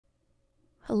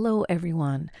Hello,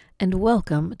 everyone, and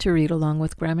welcome to Read Along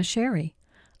with Grandma Sherry.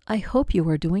 I hope you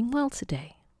are doing well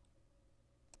today.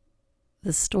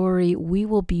 The story we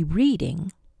will be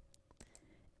reading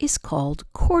is called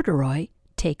Corduroy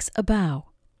Takes a Bow.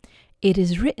 It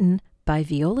is written by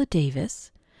Viola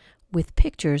Davis with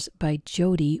pictures by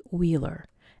Jody Wheeler,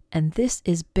 and this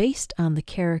is based on the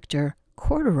character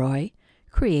Corduroy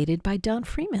created by Don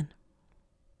Freeman.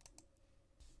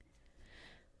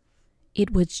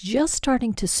 It was just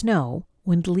starting to snow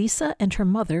when Lisa and her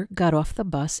mother got off the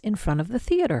bus in front of the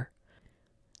theater.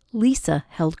 Lisa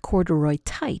held Corduroy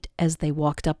tight as they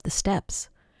walked up the steps.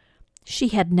 She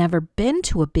had never been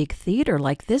to a big theater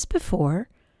like this before.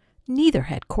 Neither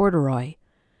had Corduroy.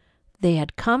 They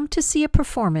had come to see a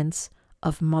performance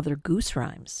of Mother Goose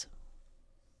rhymes.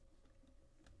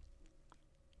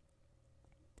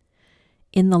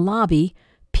 In the lobby,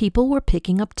 people were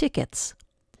picking up tickets.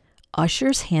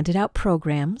 Ushers handed out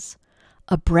programs.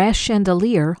 A brass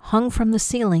chandelier hung from the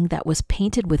ceiling that was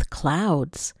painted with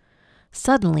clouds.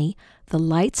 Suddenly, the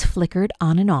lights flickered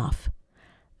on and off.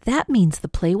 "That means the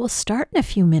play will start in a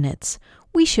few minutes.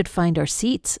 We should find our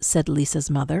seats," said Lisa's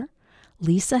mother.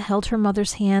 Lisa held her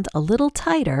mother's hand a little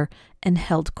tighter and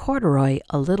held Corduroy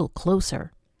a little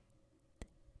closer.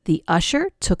 The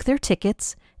usher took their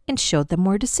tickets and showed them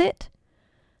where to sit.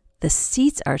 "The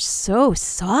seats are so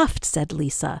soft," said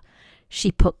Lisa. She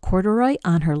put Corduroy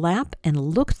on her lap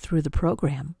and looked through the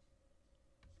program.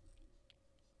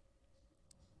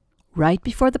 Right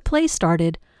before the play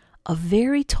started, a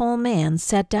very tall man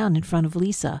sat down in front of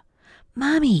Lisa.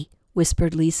 "Mommy,"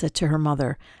 whispered Lisa to her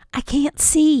mother, "I can't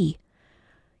see."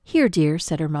 "Here, dear,"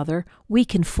 said her mother, "we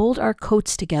can fold our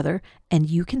coats together and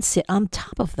you can sit on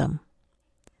top of them."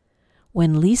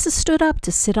 When Lisa stood up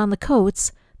to sit on the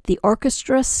coats, the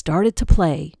orchestra started to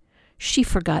play. She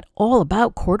forgot all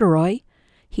about Corduroy.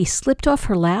 He slipped off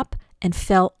her lap and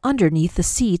fell underneath the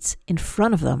seats in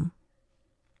front of them.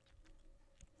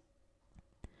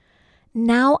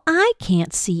 "Now I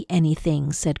can't see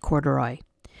anything," said Corduroy.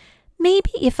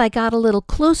 "Maybe if I got a little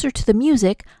closer to the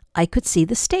music, I could see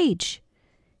the stage."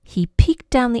 He peeked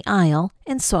down the aisle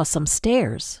and saw some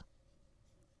stairs.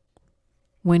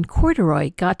 When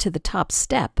Corduroy got to the top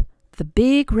step, the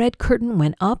big red curtain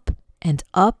went up and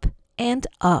up and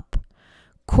up.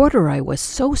 Corduroy was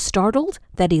so startled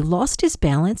that he lost his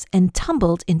balance and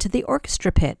tumbled into the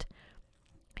orchestra pit.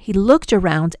 He looked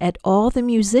around at all the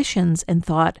musicians and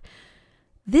thought,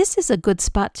 "This is a good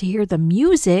spot to hear the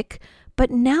music,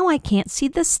 but now I can't see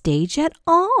the stage at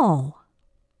all."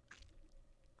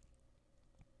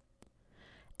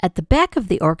 At the back of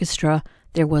the orchestra,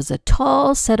 there was a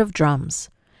tall set of drums.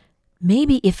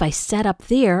 "Maybe if I sat up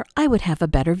there, I would have a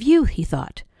better view," he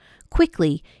thought.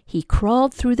 Quickly, he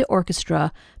crawled through the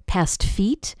orchestra, past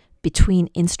feet, between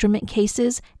instrument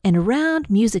cases, and around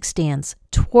music stands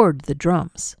toward the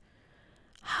drums.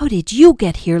 "How did you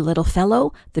get here, little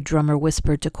fellow?" the drummer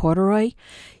whispered to Corduroy.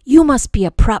 "You must be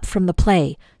a prop from the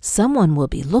play. Someone will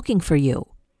be looking for you."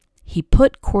 He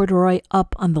put Corduroy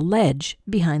up on the ledge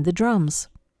behind the drums.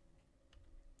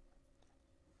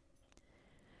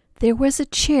 There was a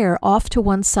chair off to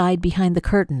one side behind the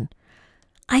curtain.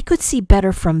 "I could see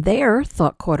better from there,"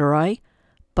 thought Corduroy.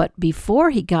 But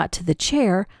before he got to the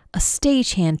chair, a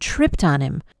stagehand tripped on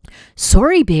him.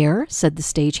 "Sorry, Bear," said the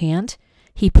stagehand.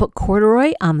 He put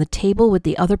Corduroy on the table with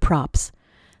the other props.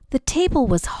 The table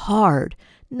was hard,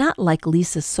 not like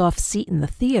Lisa's soft seat in the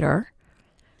theater.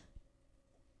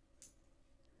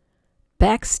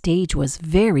 Backstage was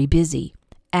very busy.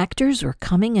 Actors were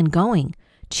coming and going,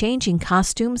 changing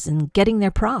costumes and getting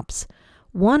their props.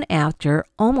 One actor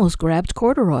almost grabbed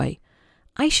Corduroy.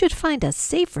 "I should find a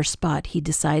safer spot," he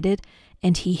decided,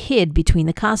 and he hid between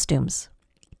the costumes.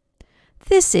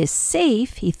 "This is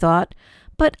safe," he thought,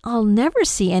 "but I'll never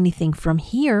see anything from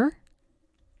here."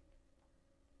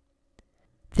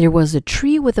 There was a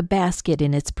tree with a basket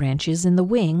in its branches in the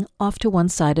wing off to one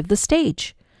side of the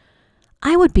stage.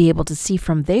 "I would be able to see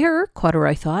from there,"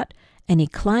 Corduroy thought, and he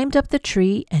climbed up the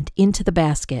tree and into the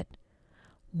basket.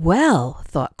 "Well,"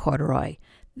 thought Corduroy,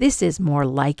 "this is more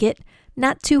like it.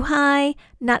 Not too high,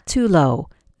 not too low.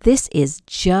 This is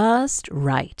just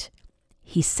right."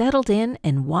 He settled in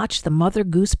and watched the Mother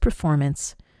Goose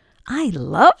performance. "I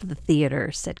love the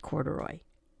theater," said Corduroy.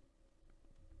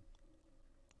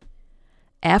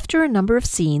 After a number of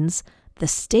scenes, the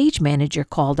stage manager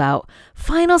called out,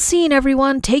 "Final scene,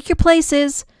 everyone, take your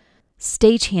places."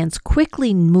 Stagehands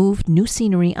quickly moved new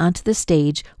scenery onto the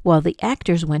stage while the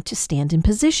actors went to stand in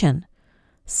position.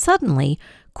 Suddenly,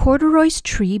 Corduroy's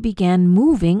tree began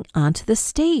moving onto the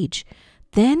stage.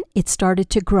 Then it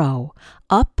started to grow.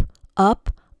 Up,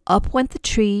 up, up went the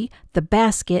tree, the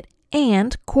basket,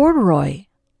 and Corduroy.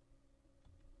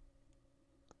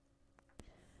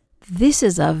 "This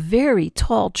is a very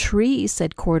tall tree,"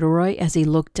 said Corduroy as he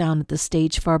looked down at the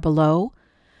stage far below.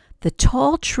 The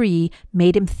tall tree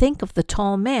made him think of the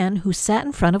tall man who sat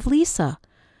in front of Lisa.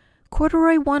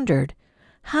 Corduroy wondered,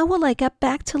 "How will I get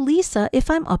back to Lisa if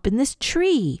I'm up in this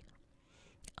tree?"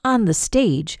 On the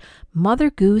stage, Mother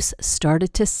Goose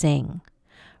started to sing,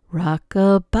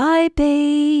 "Rock-a-bye,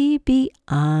 baby,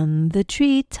 on the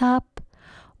treetop.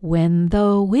 When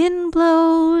the wind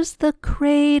blows, the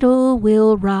cradle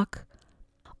will rock."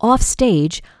 Off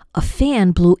stage, a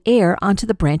fan blew air onto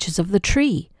the branches of the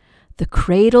tree. The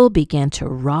cradle began to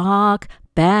rock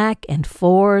back and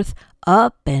forth,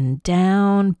 up and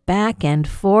down, back and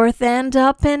forth, and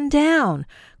up and down.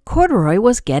 Corduroy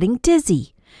was getting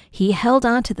dizzy. He held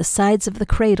on to the sides of the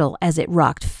cradle as it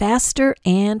rocked faster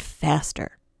and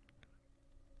faster.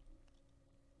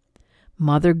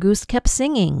 Mother Goose kept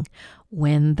singing,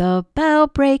 "When the bough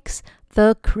breaks,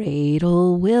 the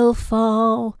cradle will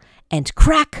fall." And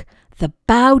crack! The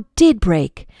bough did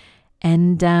break.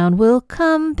 And down will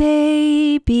come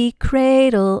baby,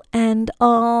 cradle and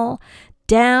all.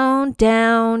 Down,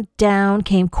 down, down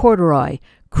came Corduroy,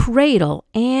 cradle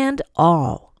and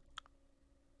all.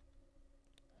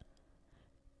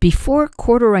 Before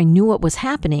Corduroy knew what was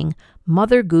happening,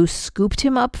 Mother Goose scooped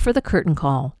him up for the curtain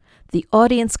call. The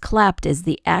audience clapped as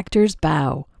the actors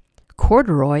bowed.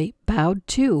 Corduroy bowed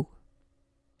too.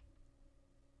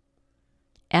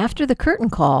 After the curtain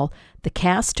call, the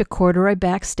cast took Corduroy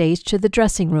backstage to the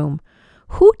dressing room.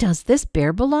 Who does this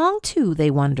bear belong to?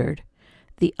 They wondered.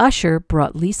 The usher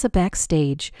brought Lisa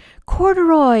backstage.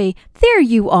 "Corduroy, there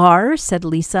you are," said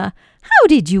Lisa. "How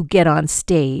did you get on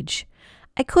stage?"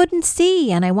 "I couldn't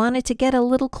see, and I wanted to get a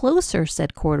little closer,"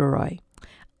 said Corduroy.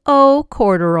 "Oh,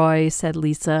 Corduroy," said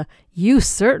Lisa, "you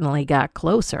certainly got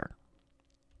closer."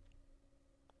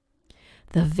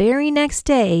 The very next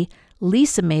day,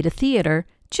 Lisa made a theater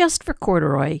just for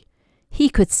Corduroy. He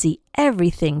could see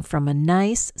everything from a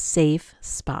nice, safe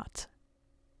spot.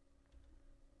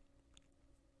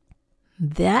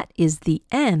 That is the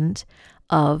end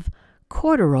of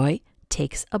Corduroy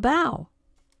Takes a Bow.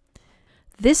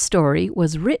 This story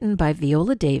was written by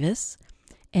Viola Davis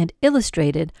and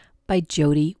illustrated by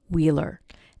Jody Wheeler.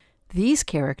 These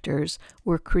characters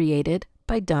were created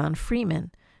by Don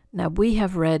Freeman. Now, we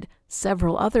have read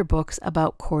several other books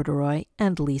about Corduroy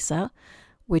and Lisa,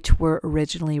 which were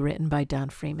originally written by Don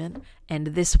Freeman, and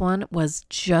this one was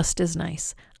just as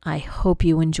nice. I hope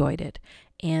you enjoyed it,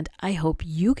 and I hope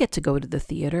you get to go to the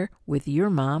theater with your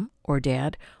mom or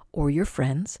dad or your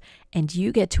friends, and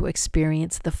you get to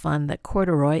experience the fun that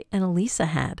Corduroy and Lisa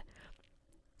had.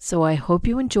 So I hope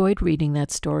you enjoyed reading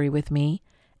that story with me,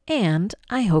 and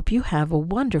I hope you have a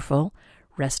wonderful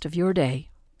rest of your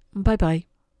day. Bye-bye.